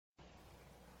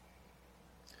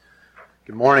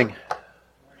Good morning.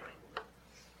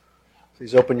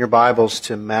 Please open your Bibles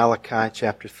to Malachi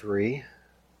chapter 3.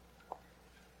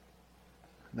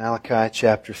 Malachi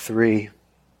chapter 3.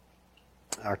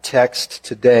 Our text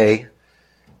today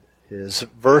is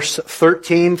verse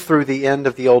 13 through the end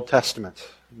of the Old Testament.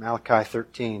 Malachi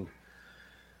 13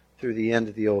 through the end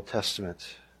of the Old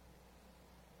Testament.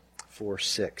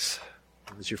 4:6.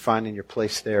 As you're finding your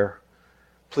place there,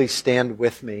 please stand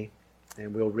with me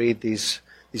and we'll read these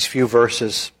few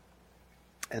verses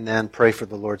and then pray for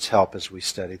the Lord's help as we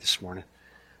study this morning.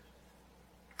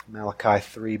 Malachi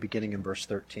 3, beginning in verse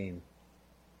 13.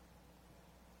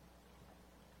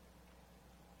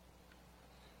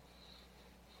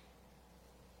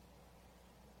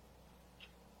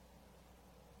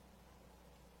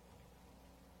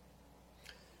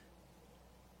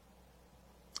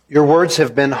 Your words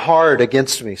have been hard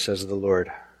against me, says the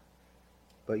Lord.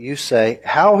 But you say,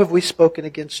 how have we spoken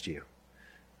against you?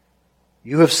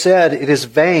 You have said it is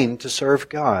vain to serve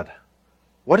God.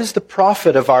 What is the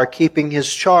profit of our keeping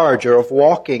His charge or of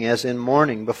walking as in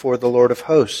mourning before the Lord of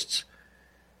hosts?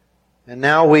 And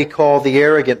now we call the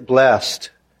arrogant blessed.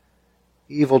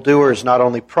 Evildoers not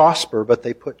only prosper, but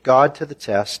they put God to the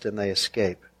test and they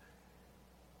escape.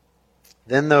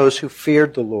 Then those who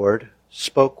feared the Lord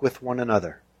spoke with one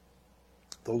another.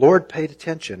 The Lord paid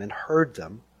attention and heard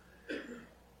them.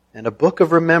 And a book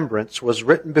of remembrance was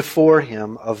written before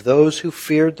Him of those who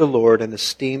feared the Lord and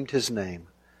esteemed His name.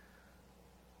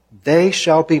 They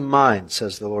shall be mine,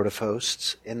 says the Lord of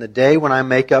hosts, in the day when I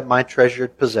make up my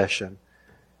treasured possession,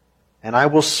 and I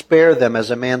will spare them as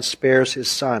a man spares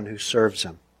his son who serves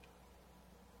him.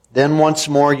 Then once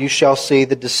more you shall see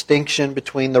the distinction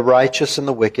between the righteous and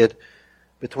the wicked,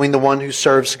 between the one who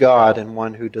serves God and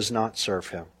one who does not serve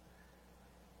Him.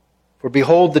 For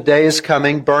behold, the day is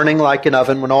coming, burning like an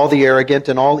oven, when all the arrogant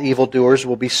and all evildoers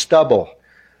will be stubble.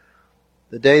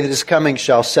 The day that is coming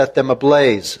shall set them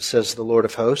ablaze, says the Lord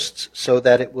of hosts, so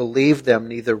that it will leave them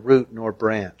neither root nor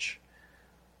branch.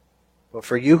 But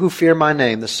for you who fear my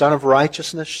name, the Son of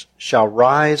Righteousness shall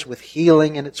rise with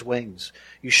healing in its wings.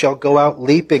 You shall go out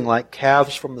leaping like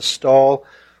calves from the stall,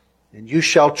 and you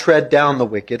shall tread down the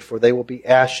wicked, for they will be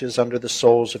ashes under the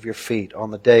soles of your feet on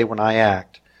the day when I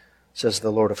act, says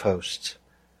the Lord of hosts.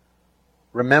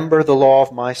 Remember the law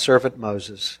of my servant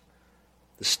Moses,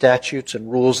 the statutes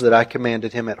and rules that I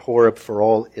commanded him at Horeb for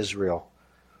all Israel.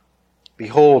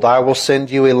 Behold, I will send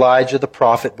you Elijah the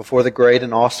prophet before the great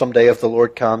and awesome day of the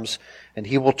Lord comes, and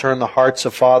he will turn the hearts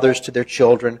of fathers to their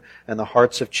children and the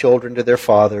hearts of children to their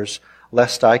fathers,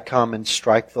 lest I come and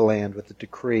strike the land with a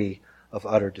decree of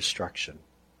utter destruction.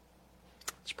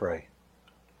 Let's pray.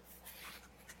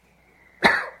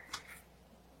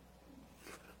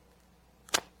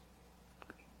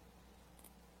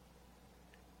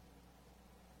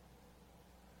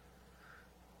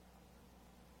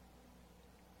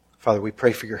 Father, we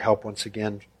pray for your help once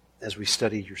again as we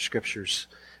study your scriptures.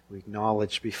 We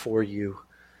acknowledge before you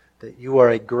that you are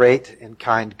a great and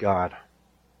kind God,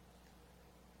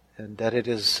 and that it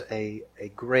is a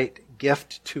great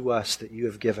gift to us that you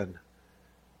have given,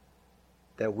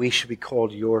 that we should be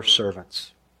called your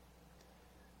servants.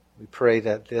 We pray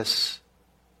that this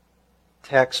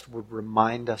text would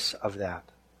remind us of that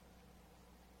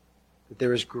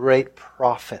there is great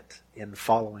profit in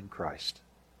following Christ.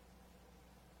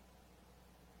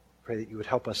 Pray that you would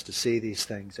help us to see these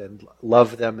things and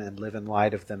love them and live in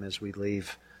light of them as we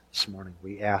leave this morning.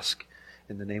 We ask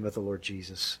in the name of the Lord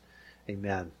Jesus.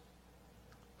 Amen.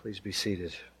 Please be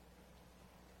seated.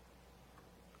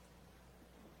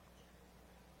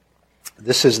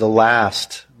 This is the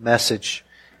last message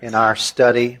in our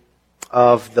study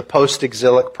of the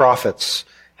post-exilic prophets,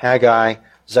 Haggai,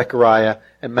 Zechariah,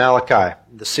 and Malachi.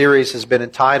 The series has been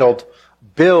entitled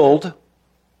Build,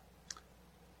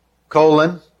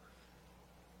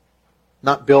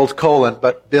 not build colon,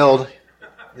 but build,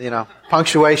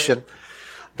 punctuation.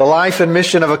 The life and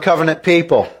mission of a covenant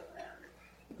people.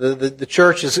 The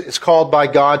church is called by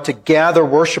God to gather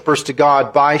worshipers to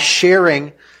God by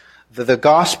sharing the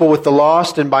gospel with the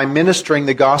lost and by ministering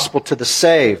the gospel to the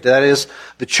saved. That is,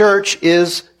 the church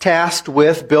is tasked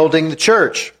with building the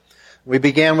church. We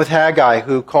began with Haggai,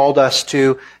 who called us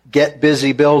to get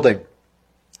busy building.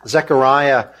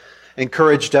 Zechariah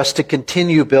encouraged us to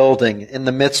continue building in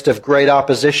the midst of great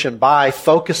opposition by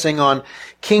focusing on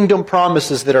kingdom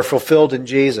promises that are fulfilled in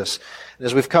Jesus. And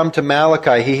as we've come to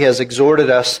Malachi, he has exhorted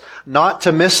us not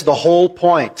to miss the whole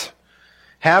point.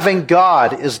 Having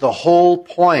God is the whole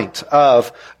point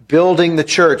of building the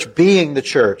church, being the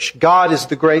church. God is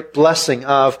the great blessing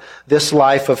of this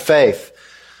life of faith.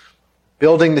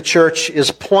 Building the church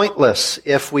is pointless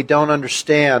if we don't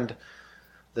understand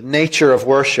the nature of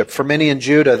worship. For many in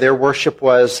Judah, their worship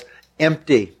was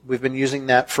empty. We've been using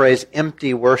that phrase,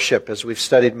 empty worship, as we've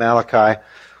studied Malachi.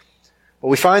 But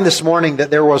we find this morning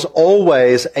that there was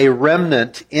always a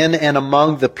remnant in and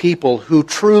among the people who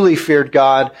truly feared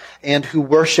God and who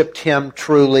worshiped Him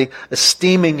truly,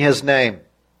 esteeming His name.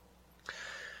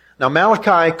 Now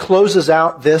Malachi closes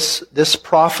out this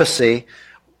prophecy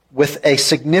with a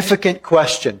significant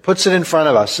question, puts it in front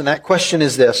of us, and that question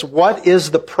is this: what is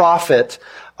the profit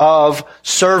of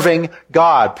serving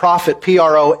God? Profit,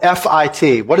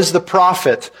 P-R-O-F-I-T. What is the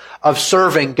profit of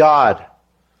serving God?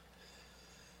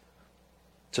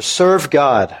 To serve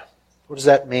God, what does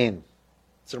that mean?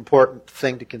 It's an important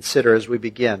thing to consider as we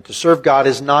begin. To serve God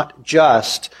is not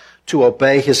just to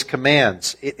obey His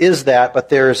commands. It is that, but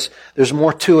there's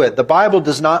more to it. The Bible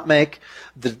does not make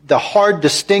the hard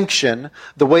distinction,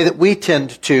 the way that we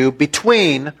tend to,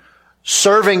 between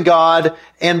serving God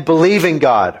and believing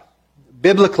God.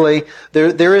 Biblically,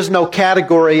 there is no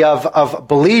category of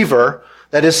believer,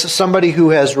 that is somebody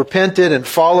who has repented and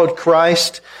followed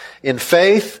Christ in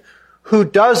faith, who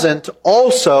doesn't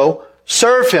also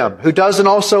serve Him, who doesn't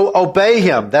also obey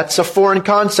Him. That's a foreign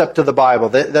concept to the Bible.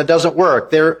 That doesn't work.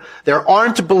 There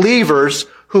aren't believers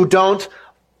who don't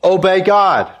obey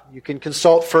God. You can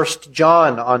consult 1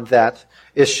 John on that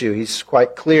issue. He's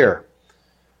quite clear.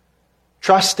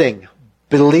 Trusting,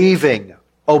 believing,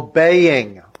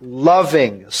 obeying,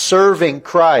 loving, serving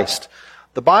Christ.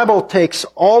 The Bible takes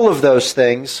all of those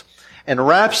things and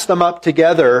wraps them up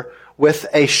together with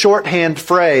a shorthand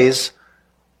phrase,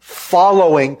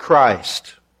 following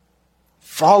Christ.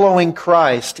 Following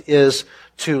Christ is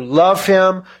to love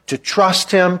Him, to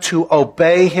trust Him, to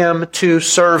obey Him, to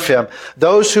serve Him.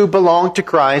 Those who belong to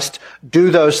Christ do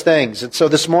those things. And so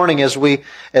this morning, as we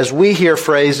hear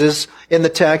phrases in the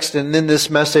text and in this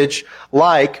message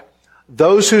like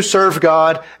those who serve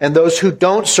God and those who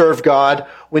don't serve God,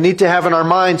 we need to have in our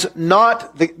minds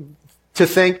not to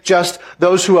think just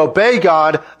those who obey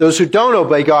God, those who don't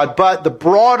obey God, but the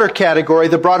broader category,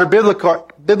 the broader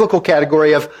biblical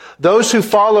category of those who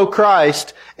follow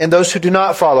Christ and those who do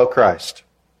not follow Christ.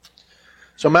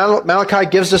 So Malachi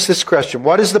gives us this question: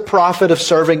 what is the profit of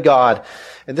serving God?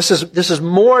 And this is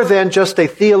more than just a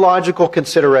theological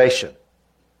consideration.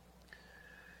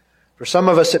 For some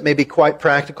of us, it may be quite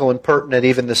practical and pertinent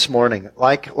even this morning.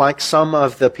 Like some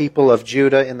of the people of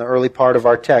Judah in the early part of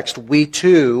our text, we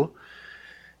too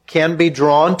can be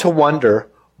drawn to wonder,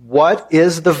 what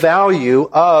is the value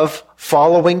of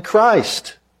following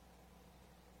Christ?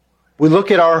 We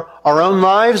look at our own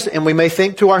lives and we may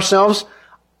think to ourselves,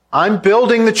 I'm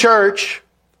building the church,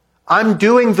 I'm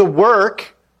doing the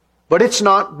work, but it's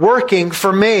not working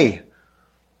for me.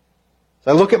 As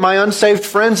I look at my unsaved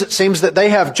friends, it seems that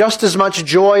they have just as much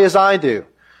joy as I do. It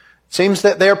seems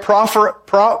that they're prospering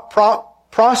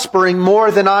more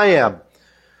than I am.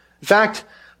 In fact,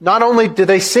 not only do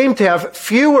they seem to have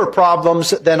fewer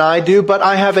problems than I do, but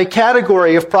I have a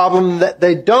category of problem that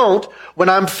they don't. When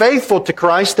I'm faithful to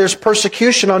Christ, there's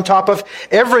persecution on top of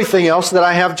everything else that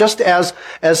I have, just as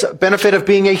benefit of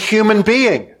being a human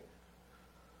being.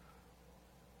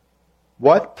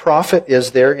 What profit is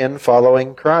there in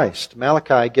following Christ?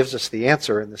 Malachi gives us the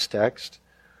answer in this text.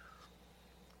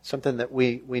 Something that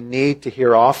we need to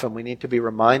hear often, we need to be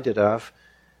reminded of.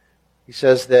 He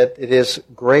says that it is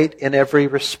great in every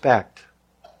respect.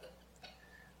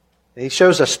 And he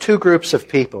shows us two groups of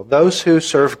people, those who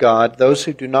serve God, those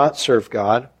who do not serve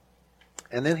God.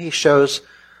 And then he shows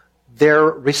their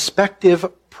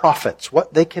respective profits,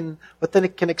 what they can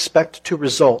expect to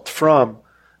result from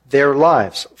their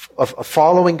lives of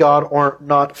following God or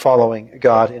not following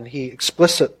God. And he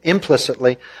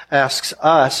implicitly asks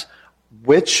us,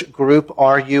 which group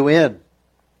are you in?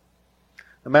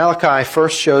 Malachi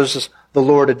first shows us the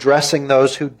Lord addressing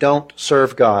those who don't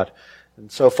serve God.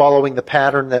 And so following the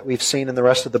pattern that we've seen in the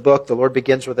rest of the book, the Lord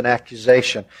begins with an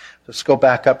accusation. Let's go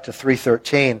back up to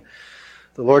 3:13.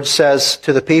 The Lord says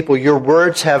to the people, your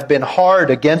words have been hard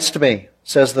against me,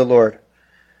 says the Lord.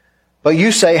 But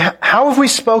you say, how have we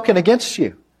spoken against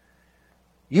you?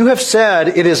 You have said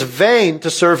it is vain to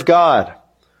serve God.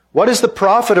 What is the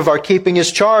profit of our keeping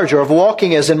His charge, or of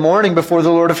walking as in mourning before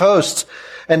the Lord of hosts?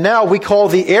 And now we call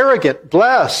the arrogant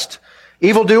blessed.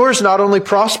 Evildoers not only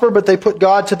prosper, but they put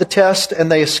God to the test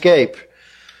and they escape.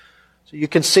 So you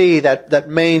can see that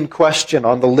main question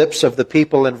on the lips of the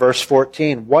people in verse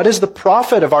 14. What is the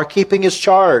profit of our keeping His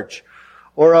charge,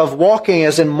 or of walking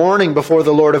as in mourning before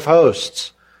the Lord of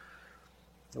hosts?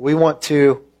 We want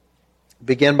to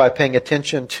begin by paying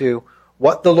attention to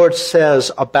what the Lord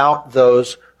says about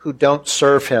those who don't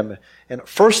serve Him. And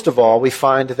first of all, we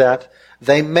find that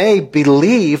they may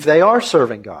believe they are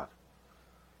serving God.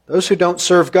 Those who don't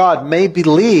serve God may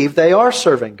believe they are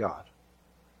serving God.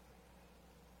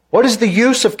 What is the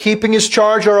use of keeping His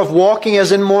charge or of walking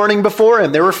as in mourning before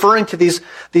Him? They're referring to these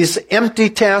empty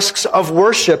tasks of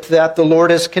worship that the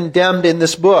Lord has condemned in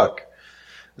this book.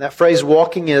 And that phrase,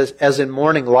 walking as in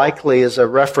mourning, likely is a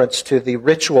reference to the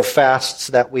ritual fasts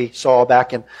that we saw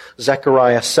back in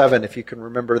Zechariah 7, if you can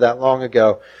remember that long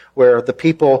ago, where the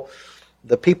people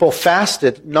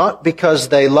fasted not because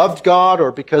they loved God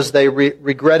or because they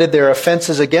regretted their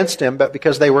offenses against Him, but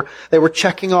because they were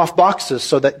checking off boxes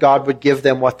so that God would give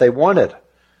them what they wanted.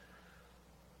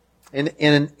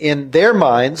 In their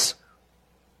minds,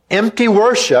 empty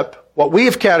worship, what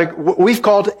we've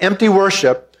called empty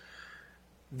worship,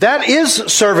 that is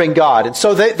serving God. And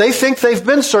so they think they've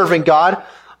been serving God,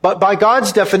 but by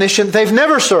God's definition, they've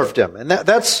never served Him. And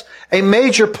that's a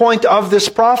major point of this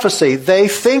prophecy. They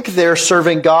think they're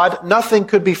serving God. Nothing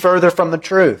could be further from the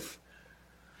truth.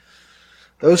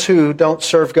 Those who don't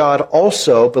serve God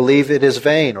also believe it is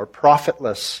vain or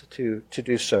profitless to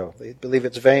do so. They believe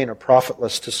it's vain or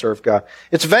profitless to serve God.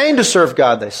 It's vain to serve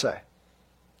God, they say.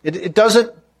 It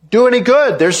doesn't do any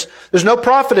good. There's no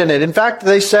profit in it. In fact,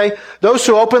 they say those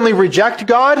who openly reject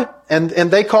God, and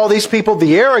they call these people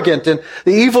the arrogant and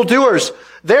the evildoers,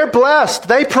 they're blessed.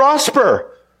 They prosper.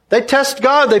 They test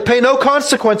God. They pay no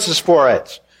consequences for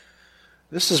it.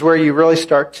 This is where you really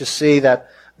start to see that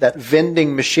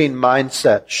vending machine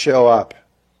mindset show up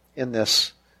in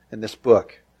this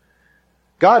book.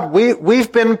 God,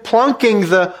 we've been plunking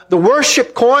the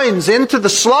worship coins into the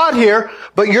slot here,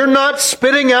 but you're not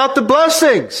spitting out the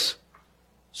blessings.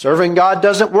 Serving God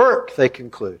doesn't work, they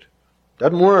conclude.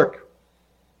 Doesn't work.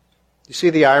 You see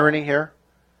the irony here?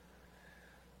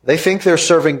 They think they're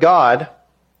serving God.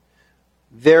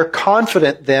 They're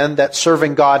confident then that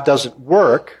serving God doesn't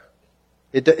work.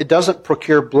 It doesn't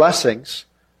procure blessings.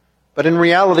 But in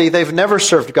reality, they've never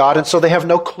served God, and so they have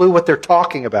no clue what they're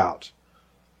talking about.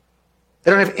 They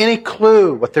don't have any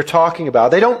clue what they're talking about.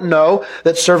 They don't know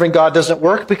that serving God doesn't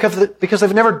work because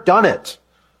they've never done it.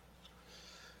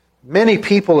 Many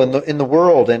people in the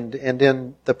world and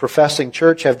in the professing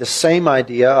church have the same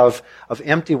idea of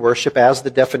empty worship as the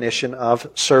definition of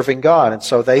serving God. And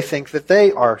so they think that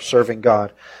they are serving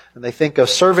God. And they think of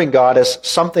serving God as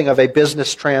something of a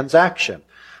business transaction.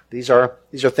 These are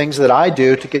things that I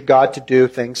do to get God to do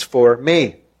things for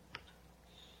me.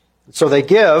 And so they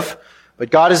give, but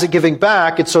God isn't giving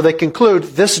back, and so they conclude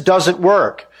this doesn't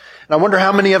work. And I wonder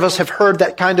how many of us have heard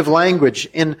that kind of language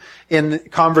in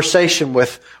conversation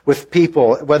with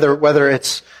people, whether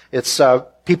it's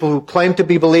people who claim to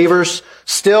be believers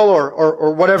still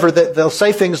or whatever. They'll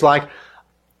say things like,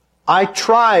 "I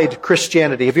tried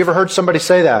Christianity." Have you ever heard somebody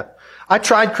say that? "I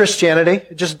tried Christianity.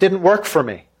 It just didn't work for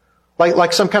me."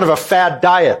 Like some kind of a fad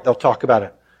diet, they'll talk about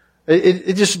it.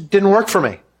 It just didn't work for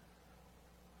me.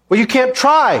 Well, you can't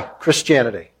try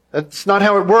Christianity. That's not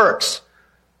how it works.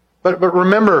 But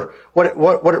remember what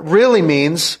it really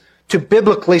means to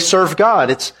biblically serve God.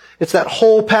 It's that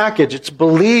whole package. It's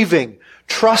believing,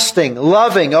 trusting,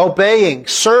 loving, obeying,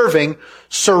 serving,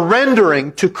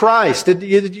 surrendering to Christ.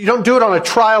 You don't do it on a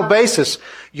trial basis.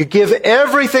 You give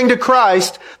everything to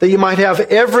Christ that you might have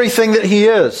everything that He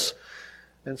is.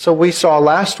 And so we saw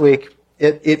last week,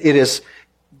 it is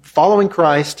following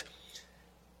Christ,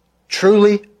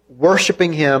 truly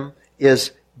worshiping Him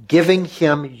is giving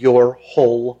Him your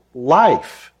whole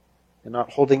life and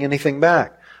not holding anything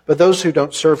back. But those who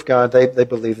don't serve God, they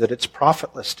believe that it's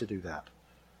profitless to do that.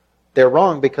 They're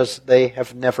wrong because they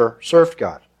have never served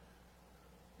God.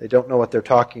 They don't know what they're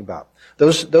talking about.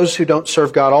 Those who don't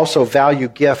serve God also value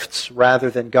gifts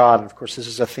rather than God. And of course, this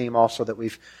is a theme also that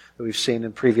we've seen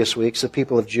in previous weeks. The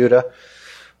people of Judah,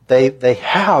 they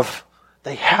have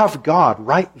God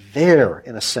right there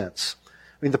in a sense.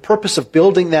 I mean, the purpose of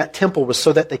building that temple was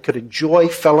so that they could enjoy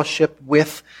fellowship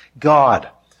with God.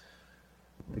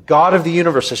 The God of the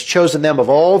universe has chosen them of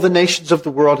all the nations of the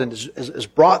world and has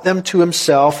brought them to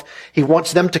Himself. He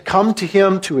wants them to come to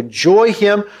Him, to enjoy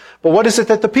Him. But what is it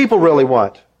that the people really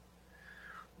want?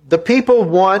 The people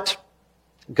want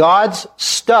God's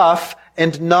stuff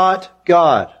and not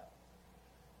God.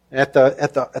 At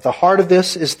the heart of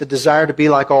this is the desire to be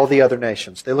like all the other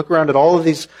nations. They look around at all of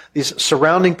these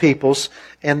surrounding peoples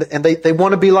and they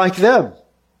want to be like them.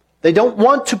 They don't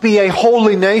want to be a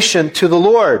holy nation to the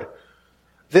Lord.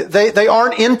 They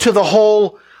aren't into the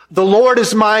whole, the Lord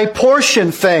is my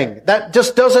portion thing. That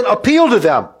just doesn't appeal to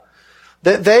them.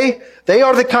 They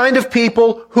are the kind of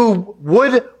people who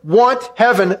would want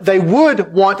heaven. They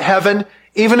would want heaven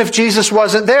even if Jesus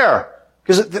wasn't there.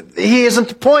 Because He isn't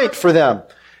the point for them.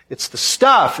 It's the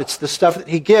stuff that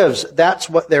He gives. That's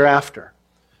what they're after.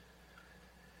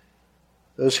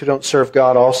 Those who don't serve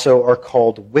God also are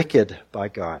called wicked by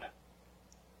God.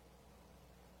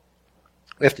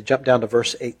 We have to jump down to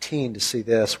verse 18 to see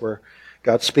this, where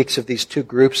God speaks of these two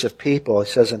groups of people. He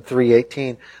says in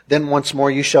 3:18, "Then once more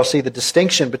you shall see the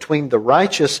distinction between the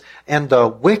righteous and the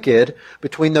wicked,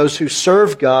 between those who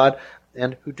serve God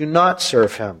and who do not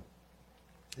serve Him."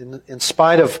 In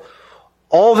spite of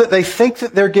all that they think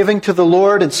that they're giving to the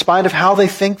Lord, in spite of how they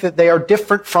think that they are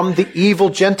different from the evil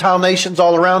Gentile nations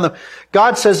all around them,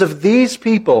 God says of these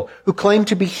people who claim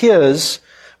to be His,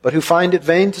 but who find it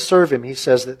vain to serve Him, He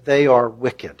says that they are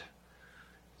wicked.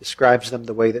 Describes them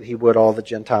the way that He would all the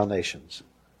Gentile nations.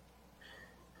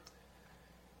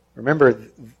 Remember,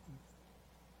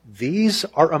 these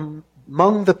are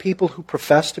among the people who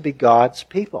profess to be God's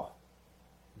people.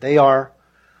 They are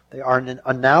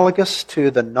analogous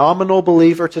to the nominal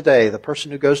believer today, the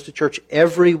person who goes to church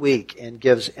every week and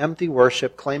gives empty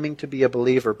worship, claiming to be a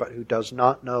believer, but who does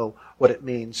not know what it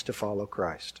means to follow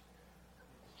Christ.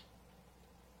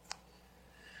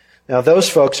 Now, those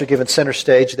folks are given center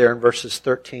stage there in verses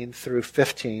 13 through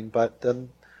 15, but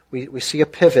then we see a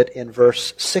pivot in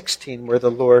verse 16 where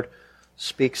the Lord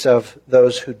speaks of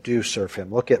those who do serve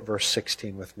Him. Look at verse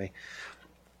 16 with me.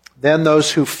 "Then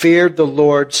those who feared the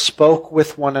Lord spoke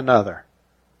with one another."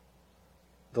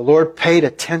 The Lord paid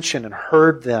attention and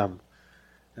heard them,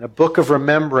 and a book of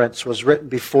remembrance was written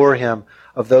before Him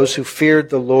of those who feared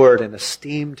the Lord and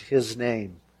esteemed His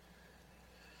name.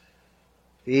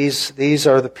 These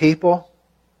are the people,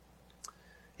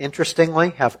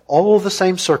 interestingly, have all the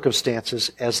same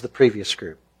circumstances as the previous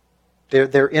group.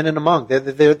 They're in and among.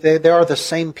 They are the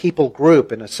same people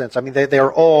group in a sense. I mean, they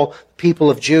are all people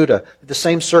of Judah, the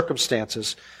same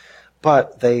circumstances,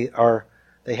 but they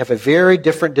have a very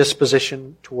different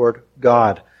disposition toward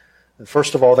God. And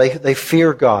first of all, they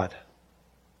fear God.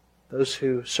 Those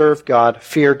who serve God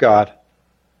fear God.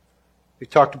 We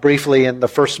talked briefly in the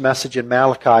first message in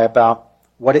Malachi about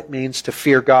what it means to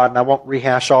fear God, and I won't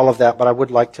rehash all of that, but I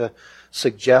would like to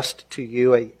suggest to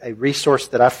you a resource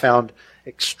that I found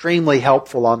extremely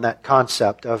helpful on that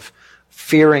concept of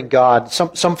fearing God.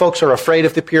 Some folks are afraid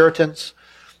of the Puritans,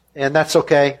 and that's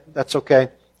okay. That's okay,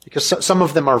 because some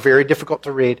of them are very difficult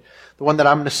to read. The one that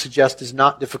I'm going to suggest is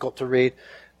not difficult to read.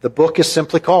 The book is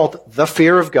simply called The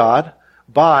Fear of God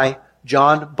by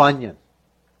John Bunyan.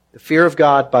 The Fear of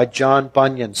God by John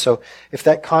Bunyan. So if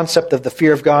that concept of the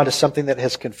fear of God is something that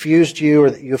has confused you or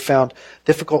that you have found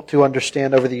difficult to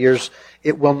understand over the years,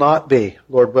 it will not be,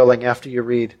 Lord willing, after you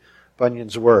read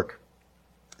Bunyan's work.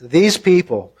 These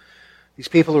people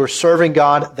who are serving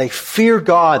God, they fear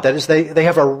God. That is, they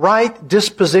have a right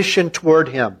disposition toward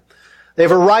Him. They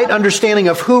have a right understanding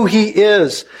of who He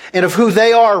is and of who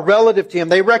they are relative to Him.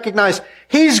 They recognize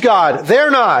He's God, they're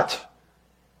not.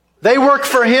 They work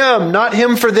for Him, not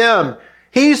Him for them.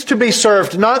 He's to be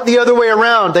served, not the other way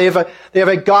around. They have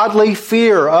a godly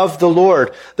fear of the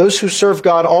Lord. Those who serve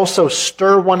God also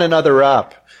stir one another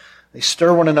up. They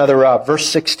stir one another up. Verse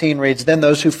 16 reads, "Then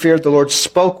those who feared the Lord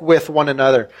spoke with one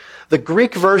another." The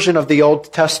Greek version of the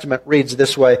Old Testament reads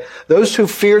this way, "Those who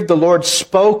feared the Lord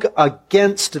spoke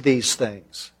against these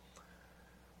things."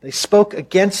 They spoke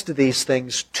against these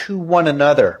things to one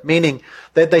another, meaning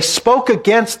that they spoke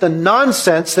against the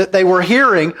nonsense that they were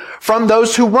hearing from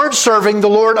those who weren't serving the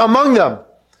Lord among them.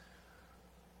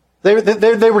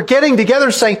 They were getting together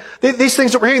and saying, these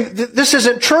things that we're hearing, this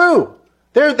isn't true.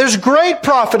 There's great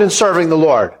profit in serving the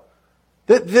Lord.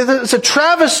 It's a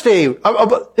travesty.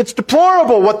 It's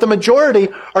deplorable what the majority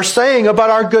are saying about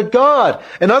our good God.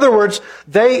 In other words,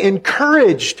 they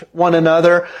encouraged one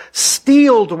another,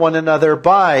 steeled one another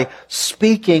by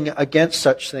speaking against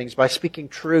such things, by speaking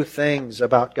true things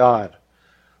about God.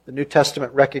 The New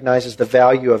Testament recognizes the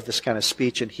value of this kind of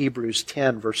speech in Hebrews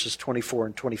 10, verses 24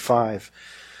 and 25.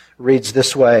 It reads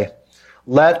this way,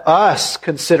 "Let us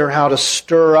consider how to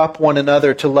stir up one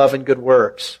another to love and good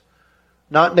works,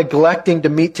 not neglecting to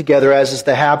meet together as is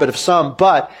the habit of some,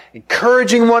 but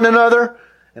encouraging one another,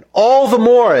 and all the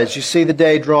more as you see the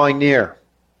day drawing near."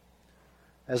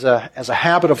 As a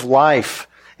habit of life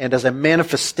and as a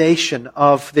manifestation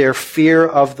of their fear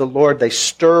of the Lord, they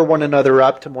stir one another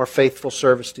up to more faithful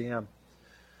service to Him.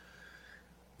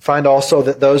 Find also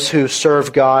that those who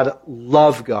serve God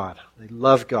love God. They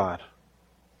love God.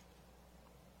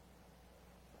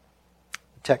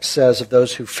 The text says of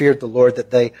those who feared the Lord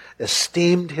that they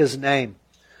esteemed His name.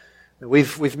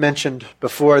 We've mentioned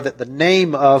before that the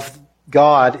name of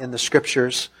God in the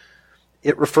Scriptures,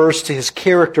 it refers to His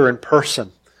character and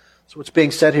person. So what's being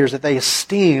said here is that they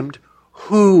esteemed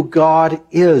who God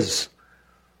is.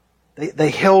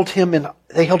 They held Him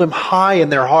high in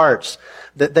their hearts.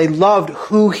 that they loved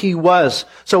who He was.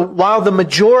 So while the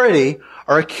majority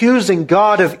are accusing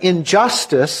God of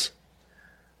injustice,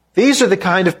 these are the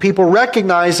kind of people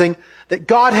recognizing that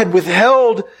God had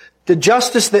withheld the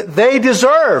justice that they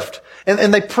deserved,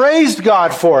 and they praised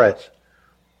God for it.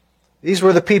 These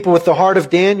were the people with the heart of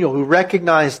Daniel who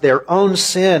recognized their own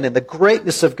sin and the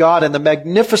greatness of God and the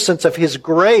magnificence of His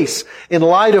grace in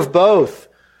light of both.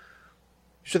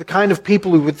 These are the kind of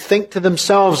people who would think to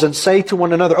themselves and say to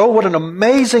one another, "Oh, what an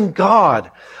amazing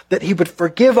God that He would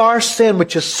forgive our sin,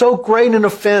 which is so great an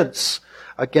offense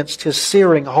against His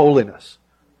searing holiness."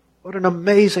 What an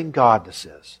amazing God this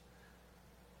is.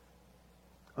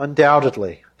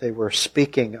 Undoubtedly, they were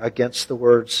speaking against the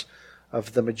words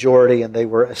of the majority, and they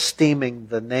were esteeming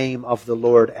the name of the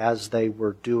Lord as they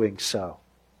were doing so.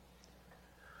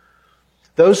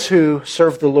 Those who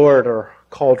serve the Lord are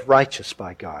called righteous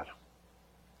by God.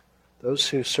 Those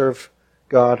who serve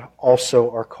God also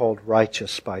are called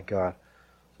righteous by God.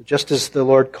 Just as the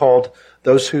Lord called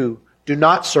those who do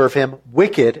not serve Him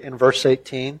wicked in verse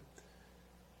 18,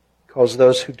 He calls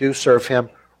those who do serve Him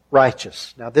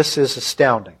righteous. Now this is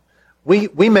astounding.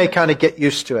 We may kind of get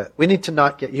used to it. We need to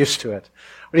not get used to it.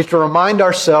 We need to remind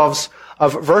ourselves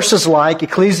of verses like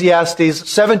Ecclesiastes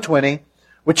 7:20,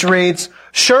 which reads,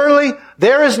 "Surely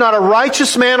there is not a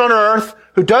righteous man on earth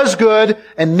who does good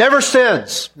and never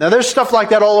sins." Now there's stuff like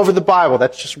that all over the Bible.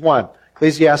 That's just one.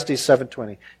 Ecclesiastes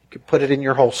 7:20. You could put it in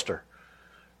your holster.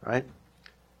 Right?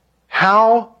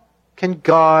 How can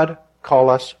God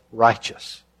call us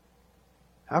righteous?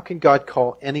 How can God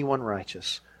call anyone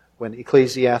righteous when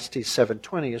Ecclesiastes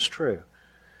 7:20 is true?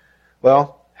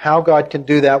 Well, how God can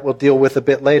do that we'll deal with a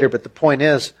bit later, but the point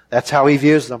is, that's how He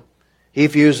views them. He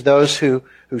views those who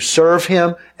serve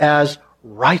Him as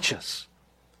righteous.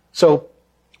 So,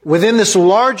 within this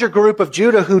larger group of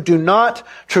Judah who do not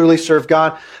truly serve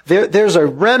God, there's a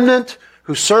remnant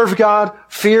who serve God,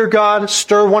 fear God,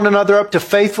 stir one another up to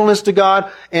faithfulness to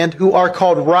God, and who are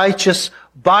called righteous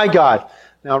by God.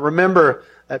 Now remember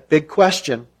that big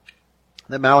question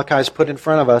that Malachi has put in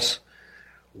front of us.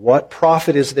 What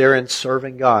profit is there in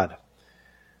serving God?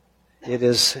 It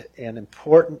is an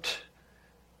important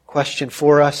question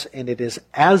for us, and it is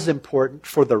as important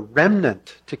for the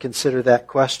remnant to consider that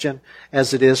question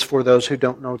as it is for those who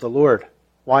don't know the Lord.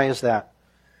 Why is that?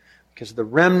 Because the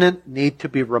remnant need to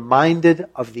be reminded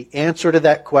of the answer to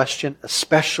that question,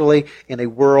 especially in a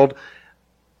world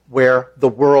where the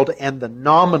world and the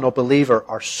nominal believer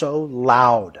are so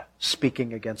loud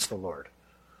speaking against the Lord.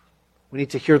 We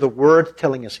need to hear the Word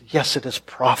telling us, yes, it is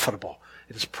profitable.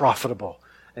 It is profitable.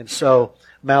 And so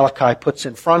Malachi puts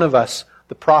in front of us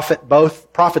the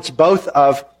prophets both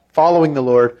of following the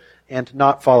Lord and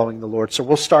not following the Lord. So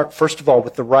we'll start first of all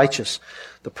with the righteous.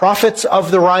 The prophets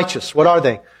of the righteous, what are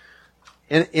they?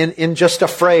 In just a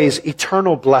phrase,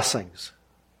 eternal blessings.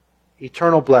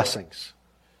 Eternal blessings.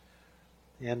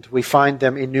 And we find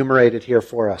them enumerated here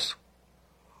for us.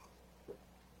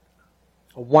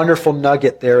 A wonderful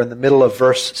nugget there in the middle of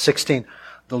verse 16.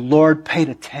 The Lord paid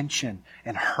attention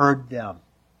and heard them.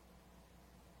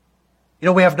 You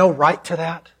know, we have no right to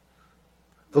that.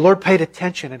 The Lord paid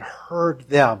attention and heard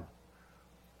them.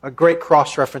 A great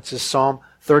cross-reference is Psalm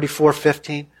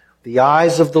 34:15. The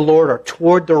eyes of the Lord are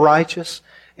toward the righteous,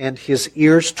 and His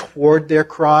ears toward their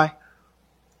cry.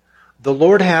 The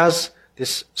Lord has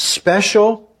this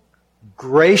special,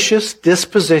 gracious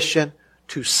disposition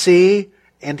to see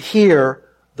and hear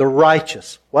the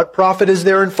righteous. What profit is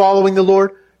there in following the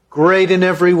Lord? Great in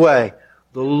every way.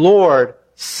 The Lord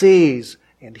sees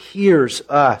and hears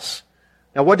us.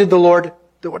 Now what did the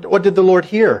Lord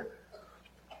hear?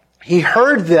 He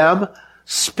heard them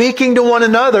speaking to one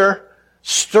another,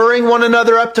 stirring one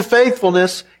another up to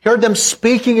faithfulness. He heard them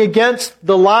speaking against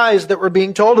the lies that were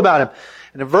being told about Him.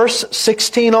 And in verse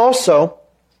 16 also,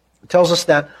 it tells us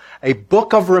that a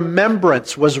book of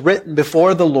remembrance was written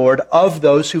before the Lord of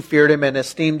those who feared Him and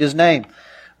esteemed His name.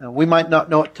 Now, we might not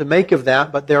know what to make of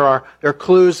that, but there are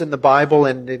clues in the Bible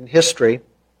and in history.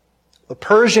 The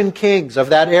Persian kings of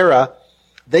that era,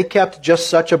 they kept just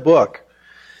such a book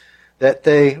that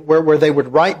where they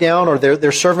would write down, or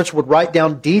their servants would write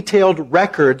down detailed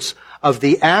records of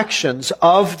the actions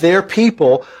of their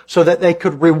people so that they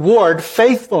could reward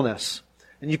faithfulness.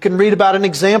 And you can read about an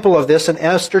example of this in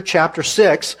Esther chapter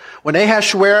 6. When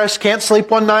Ahasuerus can't sleep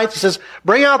one night, he says,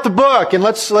 bring out the book and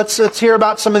let's hear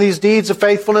about some of these deeds of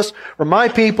faithfulness from my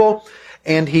people.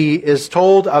 And he is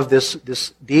told of this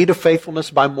deed of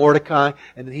faithfulness by Mordecai,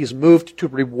 and he's moved to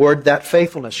reward that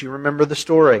faithfulness. You remember the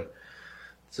story.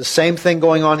 It's the same thing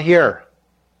going on here.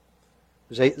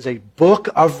 There's a book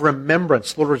of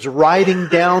remembrance. The Lord is writing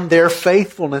down their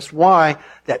faithfulness. Why?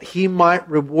 That He might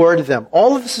reward them.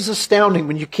 All of this is astounding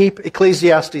when you keep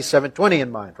Ecclesiastes 7:20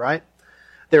 in mind, right?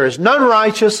 There is none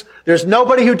righteous. There's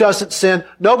nobody who doesn't sin.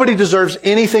 Nobody deserves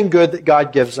anything good that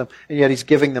God gives them, and yet He's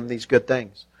giving them these good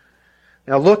things.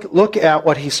 Now look at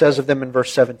what He says of them in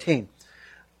verse 17.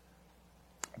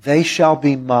 They shall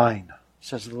be mine,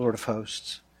 says the Lord of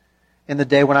hosts, in the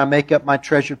day when I make up my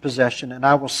treasured possession, and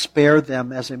I will spare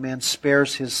them as a man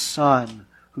spares his son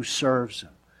who serves him.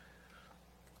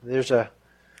 There's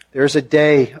a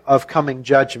day of coming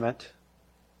judgment,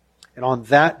 and on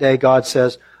that day God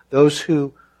says, those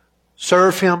who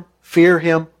serve Him, fear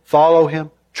Him, follow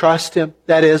Him, trust Him,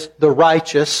 that is, the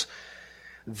righteous,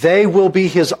 they will be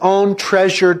His own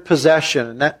treasured possession.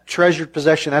 And that treasured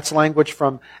possession, that's language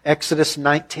from Exodus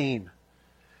 19.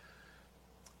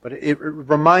 But it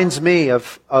reminds me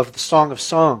of the Song of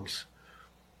Songs.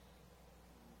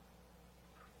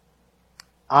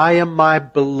 I am my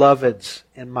beloved's,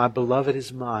 and my beloved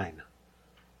is mine.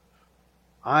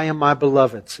 I am my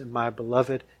beloved's, and my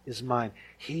beloved is mine.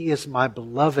 He is my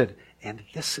beloved, and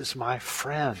this is my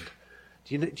friend.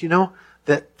 Do you know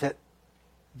that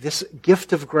this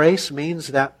gift of grace means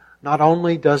that not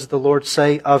only does the Lord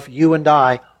say of you and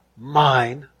I,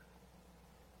 mine,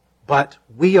 but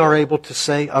we are able to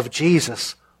say of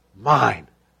Jesus, mine.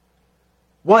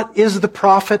 What is the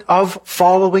profit of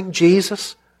following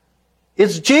Jesus?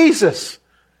 It's Jesus.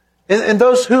 And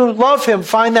those who love Him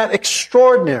find that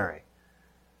extraordinary.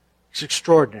 It's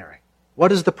extraordinary.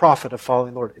 What is the profit of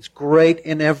following the Lord? It's great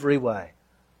in every way.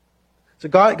 So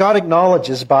God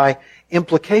acknowledges by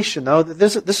implication, though, that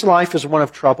this life is one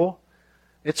of trouble.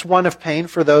 It's one of pain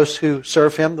for those who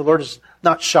serve Him. The Lord is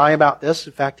not shy about this.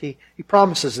 In fact, He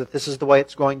promises that this is the way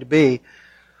it's going to be.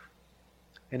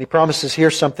 And He promises here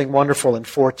something wonderful in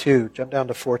 4:2. Jump down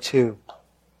to 4:2.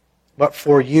 But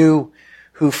for you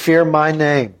who fear my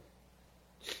name,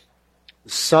 the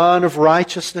Son of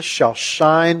Righteousness shall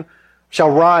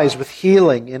rise with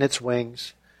healing in its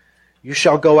wings. You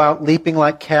shall go out leaping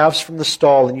like calves from the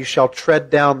stall, and you shall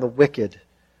tread down the wicked.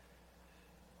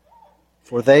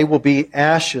 For they will be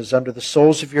ashes under the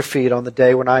soles of your feet on the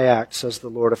day when I act, says the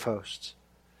Lord of hosts.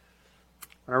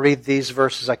 When I read these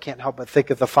verses, I can't help but think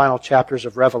of the final chapters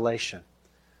of Revelation,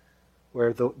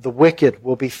 where the wicked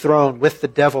will be thrown with the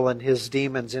devil and his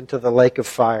demons into the lake of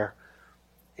fire.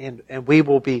 And we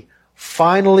will be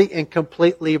finally and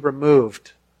completely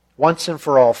removed, once and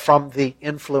for all, from the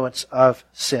influence of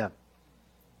sin.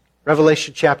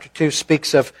 Revelation chapter 2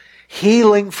 speaks of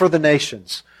healing for the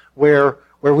nations, where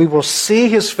we will see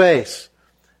His face.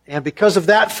 And because of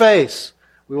that face,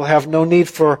 we will have no need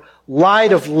for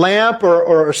light of lamp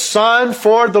or sun,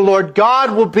 for the Lord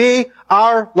God will be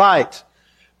our light.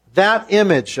 That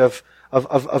image of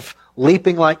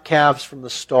leaping like calves from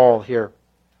the stall here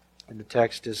in the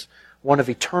text is one of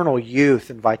eternal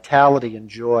youth and vitality and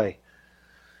joy.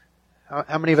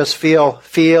 How many of us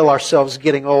feel ourselves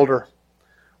getting older,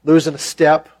 losing a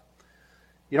step?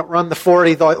 You don't run the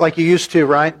 40 like you used to,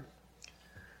 right?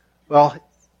 Well,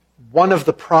 one of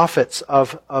the profits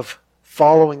of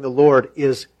following the Lord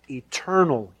is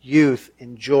eternal youth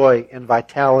and joy and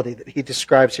vitality that He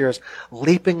describes here as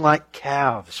leaping like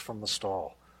calves from the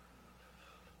stall.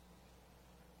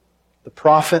 The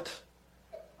profit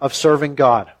of serving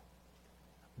God.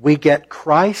 We get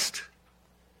Christ,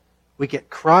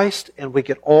 and we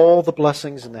get all the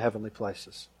blessings in the heavenly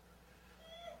places.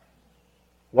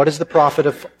 What is the profit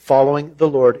of following the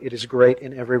Lord? It is great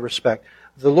in every respect.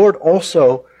 The Lord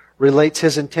also relates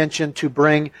His intention to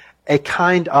bring a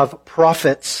kind of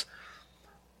profits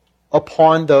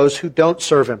upon those who don't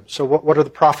serve Him. So what are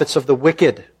the profits of the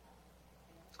wicked?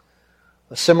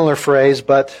 A similar phrase,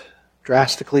 but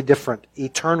drastically different.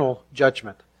 Eternal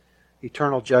judgment.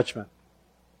 Eternal judgment.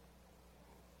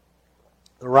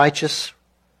 The righteous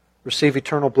receive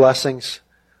eternal blessings.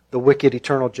 The wicked,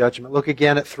 eternal judgment. Look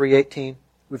again at 3:18.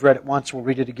 We've read it once, we'll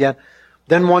read it again.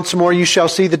 Then once more you shall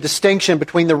see the distinction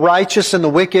between the righteous and the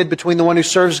wicked, between the one who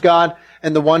serves God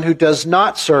and the one who does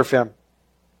not serve Him.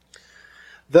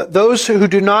 Those who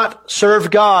do not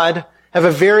serve God have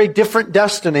a very different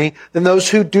destiny than those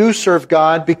who do serve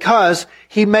God, because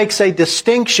He makes a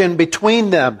distinction between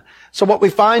them. So what we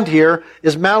find here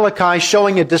is Malachi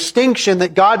showing a distinction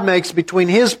that God makes between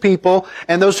His people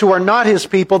and those who are not His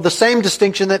people, the same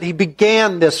distinction that He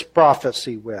began this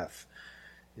prophecy with.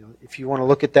 If you want to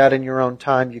look at that in your own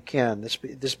time, you can.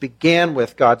 This began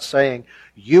with God saying,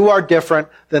 you are different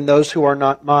than those who are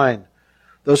not mine.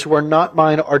 Those who are not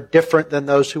mine are different than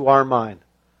those who are mine.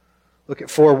 Look at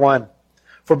 4:1.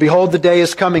 For behold, the day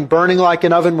is coming, burning like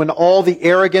an oven, when all the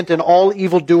arrogant and all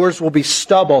evildoers will be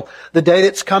stubble. The day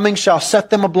that's coming shall set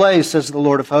them ablaze, says the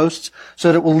Lord of hosts, so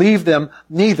that it will leave them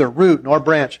neither root nor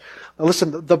branch. Now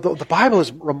listen, the Bible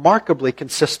is remarkably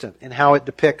consistent in how it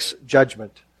depicts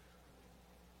judgment.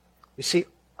 You see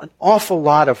an awful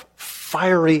lot of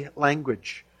fiery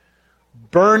language.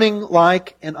 Burning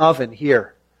like an oven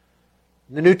here.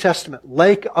 In the New Testament,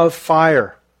 lake of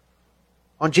fire.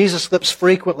 On Jesus' lips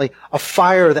frequently, a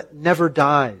fire that never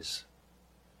dies.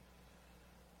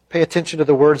 Pay attention to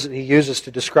the words that he uses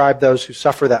to describe those who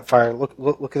suffer that fire.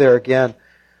 Look there again.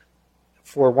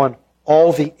 For one,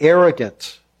 all the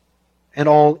arrogant and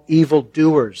all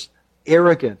evildoers.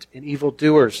 Arrogant and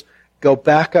evildoers. Go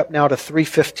back up now to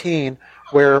 3:15,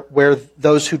 where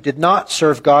those who did not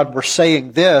serve God were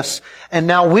saying this, and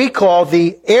now we call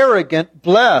the arrogant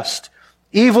blessed.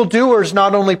 Evildoers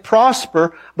not only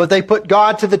prosper, but they put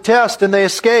God to the test and they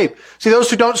escape. See, those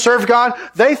who don't serve God,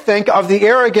 they think of the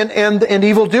arrogant and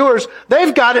evildoers.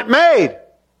 They've got it made.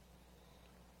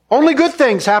 Only good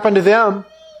things happen to them.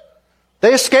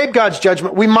 They escape God's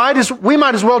judgment. We might as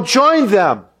well join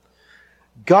them.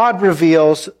 God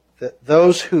reveals that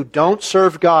those who don't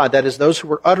serve God, that is, those who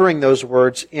were uttering those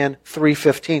words in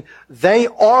 3:15, they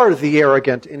are the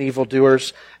arrogant and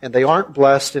evildoers, and they aren't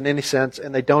blessed in any sense,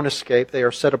 and they don't escape. They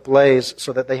are set ablaze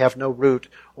so that they have no root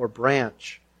or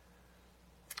branch.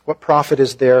 What profit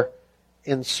is there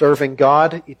in serving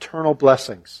God? Eternal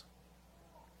blessings.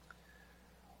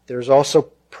 There's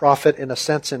also profit, in a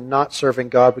sense, in not serving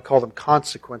God. We call them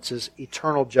consequences,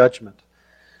 eternal judgment.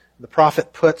 The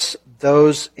prophet puts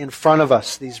those in front of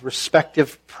us, these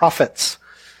respective prophets,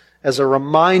 as a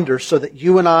reminder so that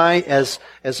you and I, as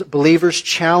believers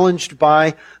challenged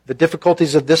by the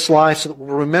difficulties of this life, so that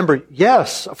we'll remember,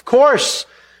 yes, of course,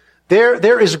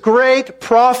 there is great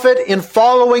profit in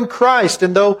following Christ.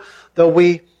 And though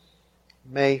we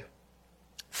may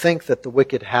think that the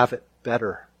wicked have it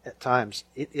better at times,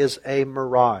 it is a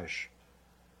mirage.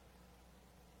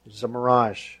 It is a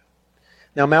mirage.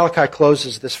 Now Malachi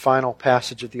closes this final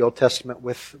passage of the Old Testament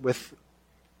with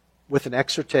an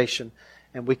exhortation,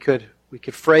 and we could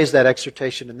phrase that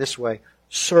exhortation in this way: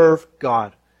 serve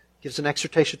God. He gives an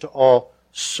exhortation to all: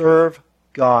 serve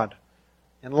God.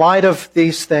 In light of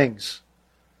these things,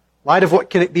 in light of what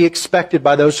can be expected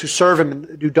by those who serve Him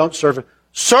and who don't serve Him,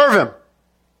 serve Him.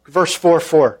 Verse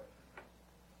 4:4.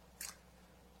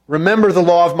 Remember the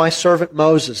law of my servant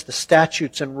Moses, the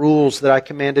statutes and rules that I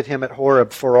commanded him at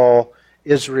Horeb for all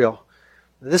Israel.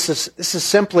 This is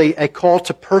simply a call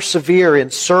to persevere in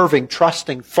serving,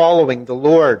 trusting, following the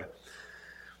Lord.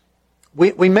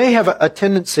 We may have a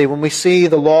tendency, when we see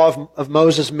the law of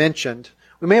Moses mentioned,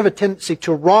 we may have a tendency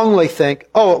to wrongly think,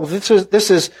 oh, well,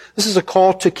 this is a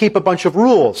call to keep a bunch of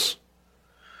rules.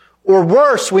 Or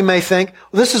worse, we may think,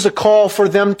 well, this is a call for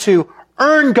them to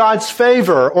earn God's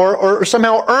favor or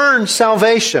somehow earn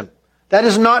salvation. That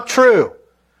is not true.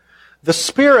 The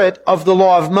spirit of the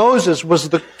law of Moses was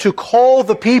to call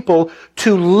the people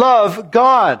to love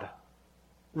God.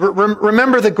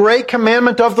 Remember the great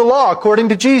commandment of the law according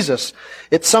to Jesus.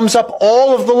 It sums up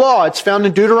all of the law. It's found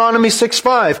in Deuteronomy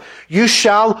 6:5. You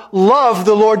shall love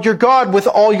the Lord your God with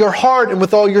all your heart and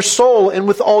with all your soul and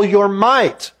with all your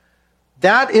might.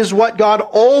 That is what God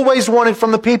always wanted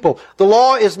from the people. The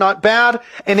law is not bad,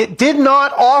 and it did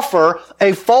not offer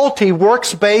a faulty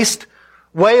works-based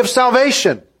way of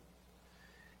salvation.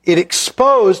 It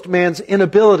exposed man's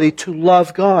inability to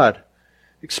love God.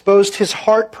 Exposed his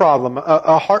heart problem,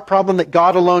 a heart problem that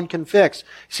God alone can fix.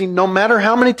 See, no matter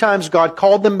how many times God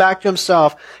called them back to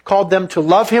Himself, called them to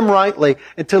love Him rightly,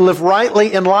 and to live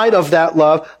rightly in light of that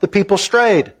love, the people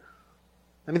strayed.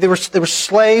 I mean, they were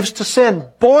slaves to sin,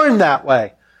 born that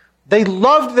way. They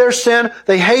loved their sin,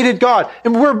 they hated God.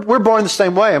 And we're born the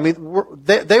same way. I mean,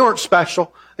 they weren't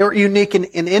special. They weren't unique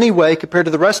in any way compared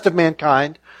to the rest of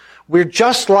mankind. We're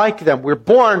just like them. We're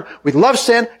born, we love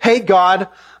sin, hate God.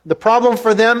 The problem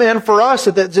for them and for us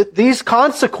is that these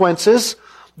consequences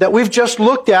that we've just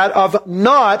looked at of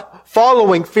not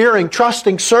following, fearing,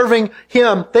 trusting, serving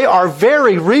Him, they are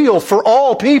very real for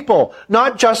all people,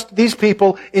 not just these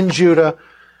people in Judah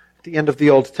at the end of the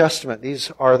Old Testament.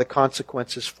 These are the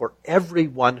consequences for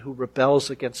everyone who rebels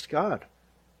against God.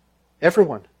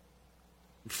 Everyone.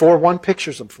 4:1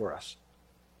 pictures them for us.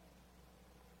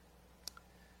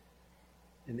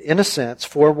 And in a sense,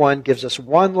 4:1 gives us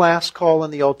one last call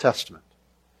in the Old Testament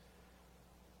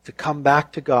to come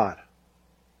back to God.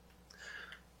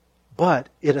 But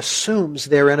it assumes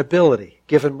their inability,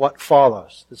 given what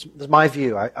follows. This is my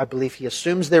view. I believe he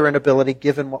assumes their inability,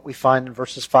 given what we find in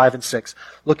verses 5 and 6.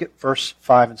 Look at verse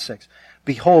 5 and 6.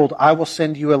 Behold, I will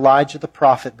send you Elijah the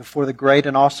prophet before the great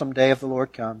and awesome day of the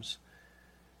Lord comes.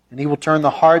 And he will turn the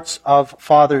hearts of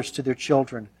fathers to their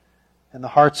children, and the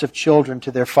hearts of children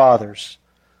to their fathers,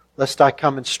 lest I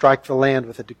come and strike the land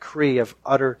with a decree of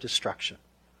utter destruction.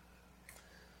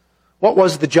 What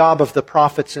was the job of the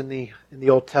prophets in the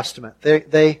Old Testament?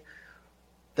 They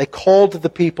called the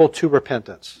people to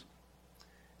repentance.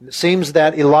 And it seems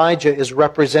that Elijah is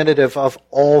representative of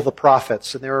all the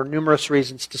prophets, and there are numerous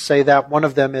reasons to say that. One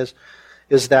of them is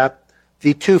that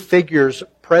the two figures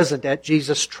present at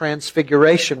Jesus'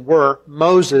 transfiguration were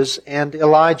Moses and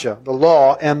Elijah, the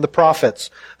law and the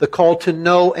prophets, the call to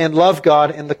know and love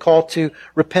God and the call to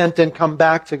repent and come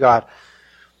back to God.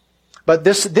 But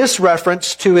this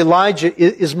reference to Elijah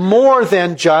is more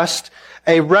than just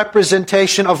a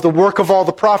representation of the work of all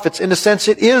the prophets. In a sense,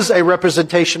 it is a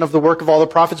representation of the work of all the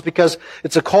prophets because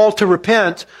it's a call to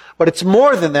repent, but it's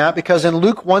more than that because in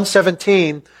Luke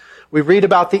 1:17, we read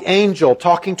about the angel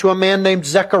talking to a man named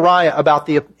Zechariah about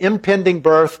the impending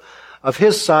birth of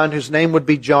his son, whose name would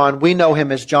be John. We know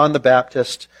him as John the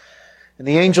Baptist. And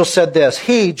the angel said this,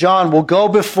 He, John, will go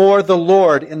before the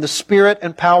Lord in the spirit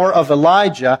and power of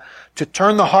Elijah to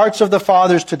turn the hearts of the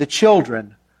fathers to the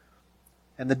children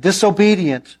and the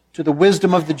disobedient to the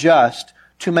wisdom of the just,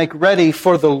 to make ready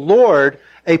for the Lord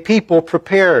a people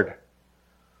prepared.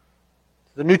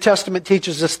 The New Testament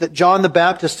teaches us that John the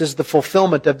Baptist is the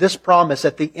fulfillment of this promise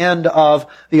at the end of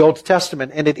the Old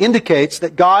Testament. And it indicates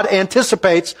that God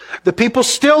anticipates the people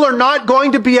still are not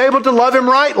going to be able to love Him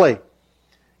rightly.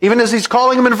 Even as He's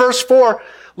calling them in verse 4,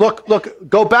 look,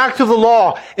 go back to the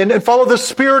law and follow the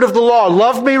spirit of the law.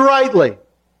 Love me rightly.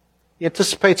 He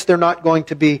anticipates they're not going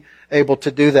to be able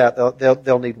to do that.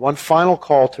 They'll need one final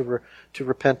call to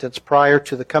repentance prior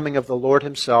to the coming of the Lord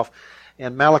Himself.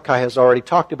 And Malachi has already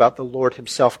talked about the Lord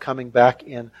Himself coming back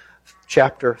in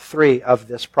chapter 3 of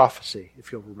this prophecy,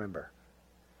 if you'll remember.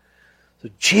 So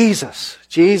Jesus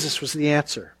was the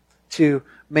answer to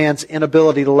man's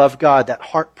inability to love God, that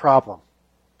heart problem.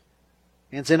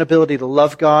 Man's inability to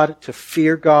love God, to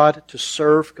fear God, to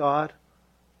serve God.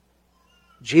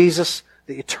 Jesus,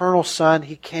 the eternal Son,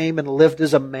 He came and lived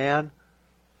as a man.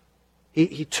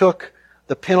 He took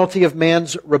the penalty of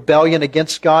man's rebellion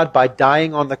against God by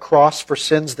dying on the cross for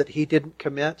sins that He didn't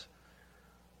commit.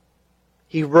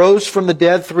 He rose from the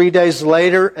dead 3 days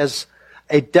later as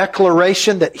a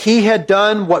declaration that He had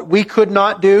done what we could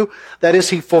not do. That is,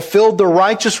 He fulfilled the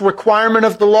righteous requirement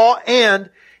of the law and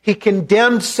He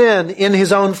condemned sin in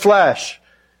His own flesh.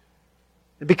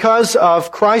 And because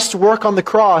of Christ's work on the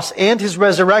cross and His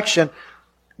resurrection,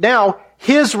 now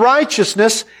His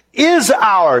righteousness is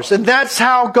ours. And that's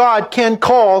how God can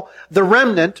call the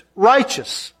remnant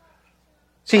righteous.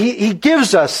 See, He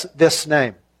gives us this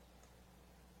name.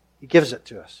 He gives it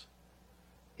to us.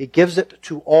 He gives it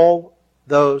to all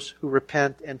those who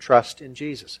repent and trust in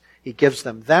Jesus. He gives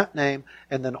them that name,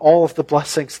 and then all of the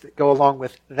blessings that go along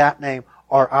with that name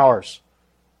are ours.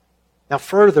 Now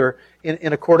further,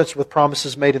 in accordance with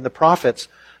promises made in the prophets,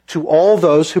 to all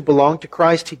those who belong to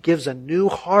Christ, He gives a new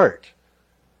heart.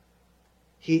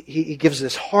 He gives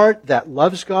this heart that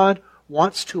loves God,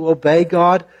 wants to obey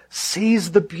God,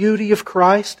 sees the beauty of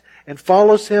Christ, and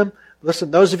follows Him.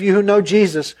 Listen, those of you who know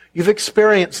Jesus, you've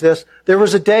experienced this. There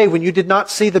was a day when you did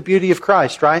not see the beauty of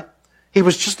Christ, right? He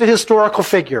was just a historical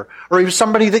figure, or He was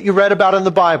somebody that you read about in the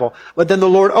Bible. But then the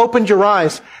Lord opened your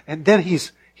eyes, and then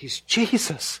He's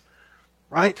Jesus,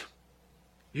 right?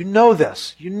 You know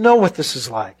this. You know what this is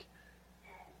like.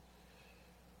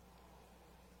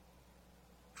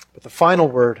 But the final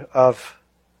word of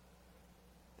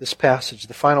this passage,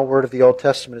 the final word of the Old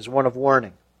Testament, is one of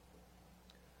warning.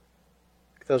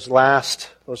 Those last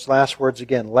words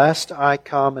again. Lest I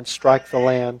come and strike the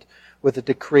land with a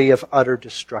decree of utter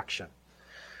destruction.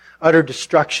 Utter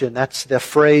destruction, that's the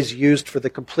phrase used for the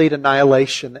complete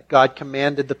annihilation that God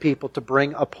commanded the people to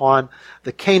bring upon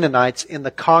the Canaanites in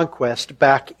the conquest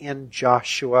back in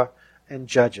Joshua and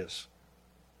Judges.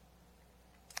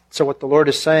 So what the Lord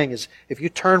is saying is, if you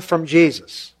turn from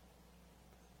Jesus,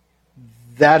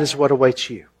 that is what awaits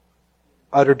you.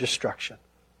 Utter destruction.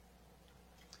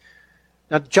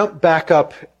 Now jump back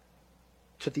up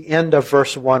to the end of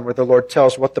verse 1 where the Lord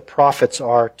tells what the prophets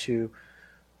are to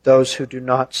those who do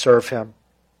not serve Him.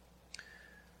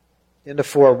 Into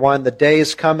 4:1, the day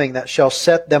is coming that shall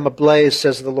set them ablaze,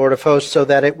 says the Lord of hosts, so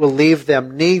that it will leave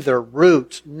them neither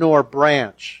root nor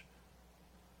branch.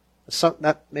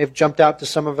 That may have jumped out to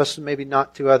some of us and maybe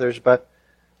not to others, but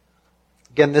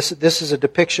again, this is a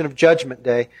depiction of Judgment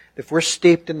Day. If we're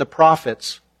steeped in the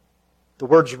prophets, the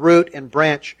words root and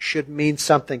branch should mean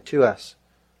something to us.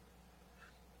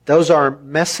 Those are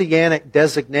messianic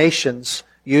designations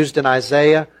used in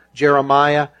Isaiah,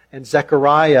 Jeremiah, and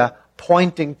Zechariah,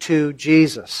 pointing to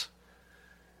Jesus.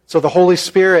 So the Holy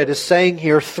Spirit is saying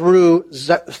here through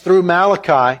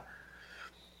Malachi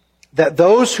that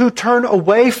those who turn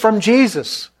away from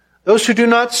Jesus, those who do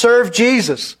not serve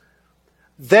Jesus,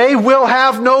 they will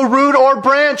have no root or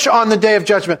branch on the day of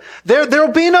judgment. There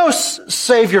will be no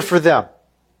Savior for them.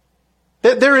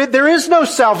 There is no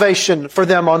salvation for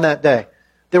them on that day.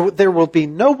 There will be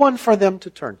no one for them to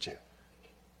turn to.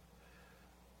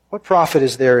 What profit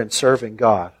is there in serving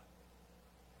God?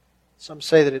 Some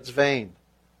say that it's vain,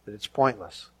 that it's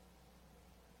pointless.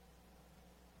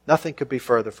 Nothing could be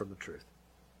further from the truth.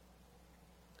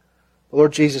 The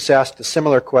Lord Jesus asked a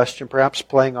similar question, perhaps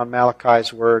playing on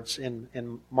Malachi's words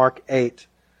in Mark 8,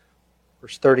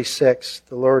 verse 36.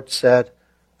 The Lord said,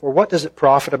 "For what does it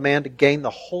profit a man to gain the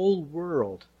whole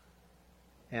world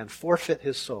and forfeit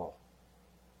his soul?"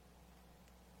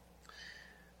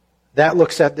 That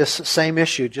looks at this same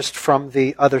issue just from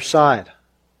the other side.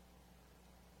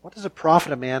 What does it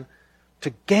profit a man to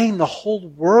gain the whole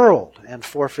world and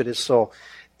forfeit his soul?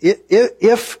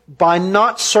 If by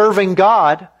not serving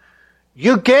God,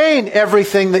 you gain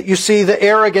everything that you see the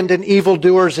arrogant and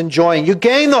evildoers enjoying, you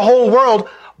gain the whole world,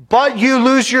 but you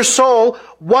lose your soul,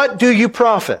 what do you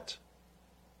profit?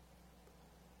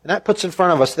 And that puts in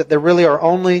front of us that there really are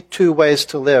only two ways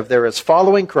to live. There is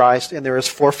following Christ and there is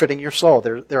forfeiting your soul.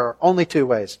 There are only two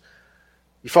ways.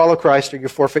 You follow Christ or you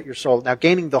forfeit your soul. Now,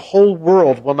 gaining the whole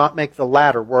world will not make the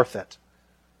latter worth it.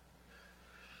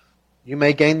 You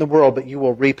may gain the world, but you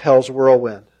will reap hell's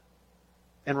whirlwind.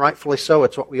 And rightfully so.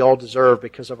 It's what we all deserve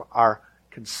because of our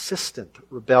consistent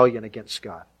rebellion against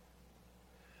God.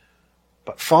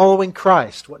 But following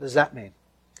Christ, what does that mean?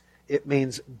 It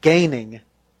means gaining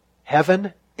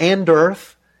heaven and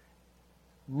earth.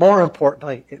 More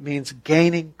importantly, it means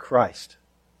gaining Christ.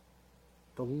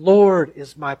 The Lord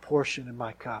is my portion and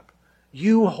my cup.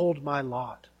 You hold my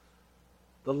lot.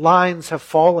 The lines have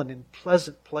fallen in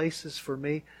pleasant places for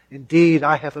me. Indeed,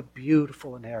 I have a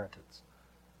beautiful inheritance.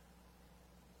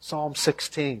 Psalm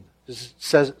 16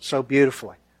 says it so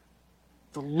beautifully.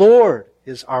 The Lord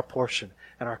is our portion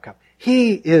and our cup.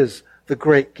 He is the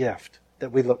great gift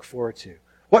that we look forward to.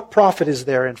 What profit is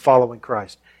there in following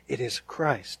Christ? It is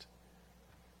Christ.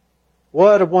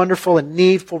 What a wonderful and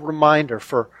needful reminder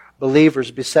for believers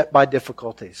beset by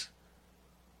difficulties.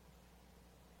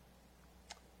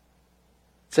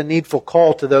 It's a needful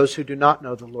call to those who do not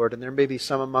know the Lord, and there may be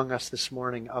some among us this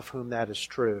morning of whom that is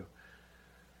true.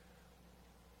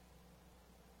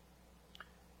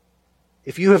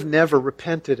 If you have never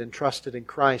repented and trusted in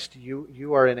Christ,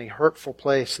 you are in a hurtful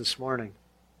place this morning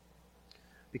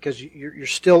because you're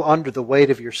still under the weight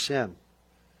of your sin.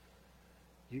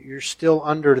 You're still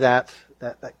under that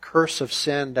curse of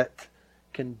sin that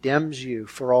condemns you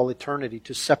for all eternity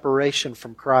to separation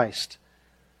from Christ.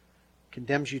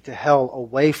 Condemns you to hell,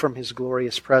 away from His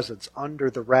glorious presence, under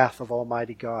the wrath of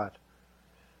Almighty God.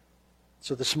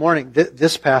 So this morning,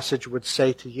 this passage would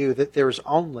say to you that there is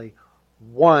only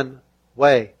one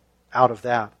way out of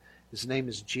that. His name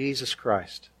is Jesus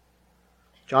Christ.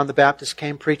 John the Baptist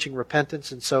came preaching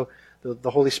repentance, and so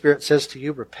the Holy Spirit says to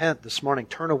you, repent this morning.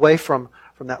 Turn away from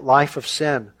that life of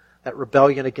sin, that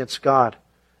rebellion against God.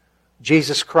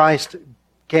 Jesus Christ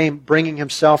came bringing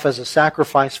Himself as a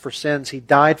sacrifice for sins. He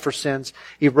died for sins.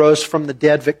 He rose from the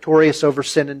dead victorious over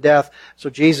sin and death. So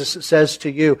Jesus says to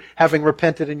you, having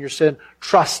repented in your sin,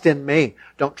 trust in me.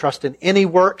 Don't trust in any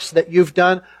works that you've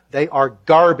done. They are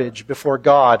garbage before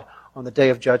God on the day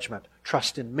of judgment.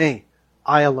 Trust in me.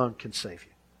 I alone can save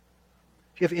you.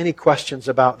 If you have any questions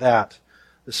about that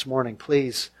this morning,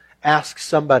 please ask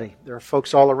somebody. There are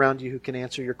folks all around you who can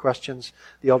answer your questions.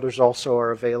 The elders also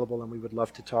are available, and we would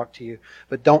love to talk to you.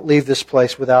 But don't leave this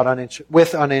place with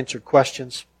unanswered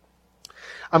questions.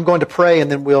 I'm going to pray,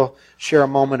 and then we'll share a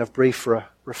moment of brief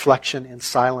reflection in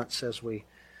silence as we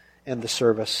end the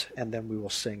service, and then we will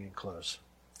sing and close.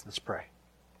 Let's pray.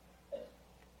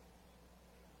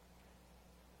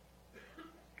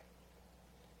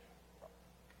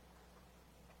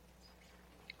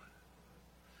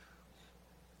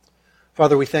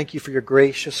 Father, we thank you for your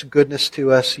gracious goodness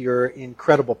to us, your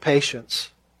incredible patience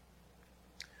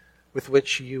with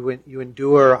which you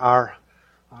endure our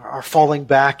falling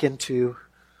back into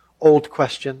old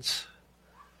questions,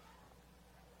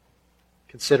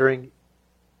 considering,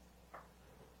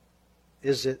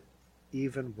 is it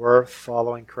even worth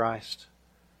following Christ?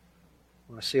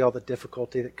 I want to see all the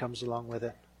difficulty that comes along with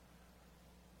it.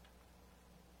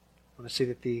 I want to see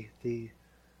that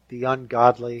the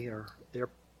ungodly they're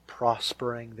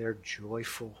prospering, they're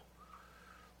joyful.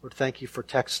 Lord, thank you for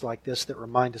texts like this that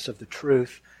remind us of the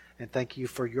truth And thank you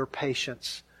for your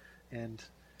patience and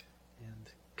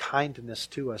kindness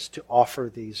to us to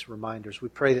offer these reminders. We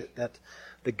pray that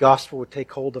the gospel would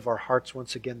take hold of our hearts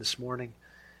once again this morning,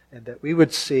 and that we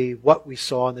would see what we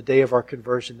saw on the day of our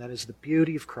conversion, that is the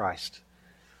beauty of Christ,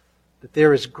 that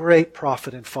there is great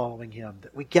profit in following Him,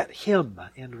 that we get Him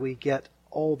and we get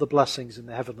all the blessings in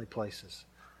the heavenly places.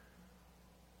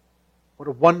 What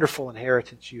a wonderful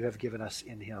inheritance you have given us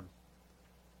in Him.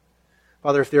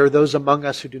 Father, if there are those among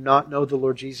us who do not know the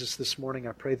Lord Jesus this morning,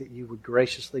 I pray that you would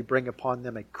graciously bring upon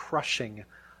them a crushing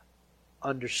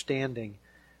understanding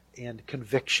and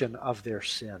conviction of their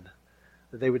sin.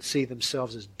 That they would see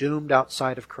themselves as doomed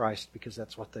outside of Christ, because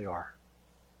that's what they are.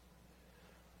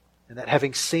 And that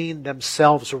having seen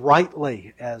themselves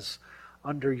rightly as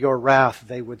under your wrath,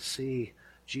 they would see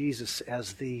Jesus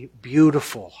as the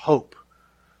beautiful hope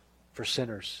for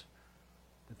sinners.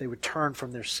 That they would turn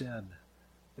from their sin.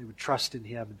 They would trust in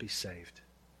Him and be saved.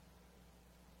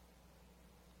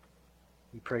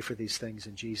 We pray for these things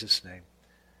in Jesus' name.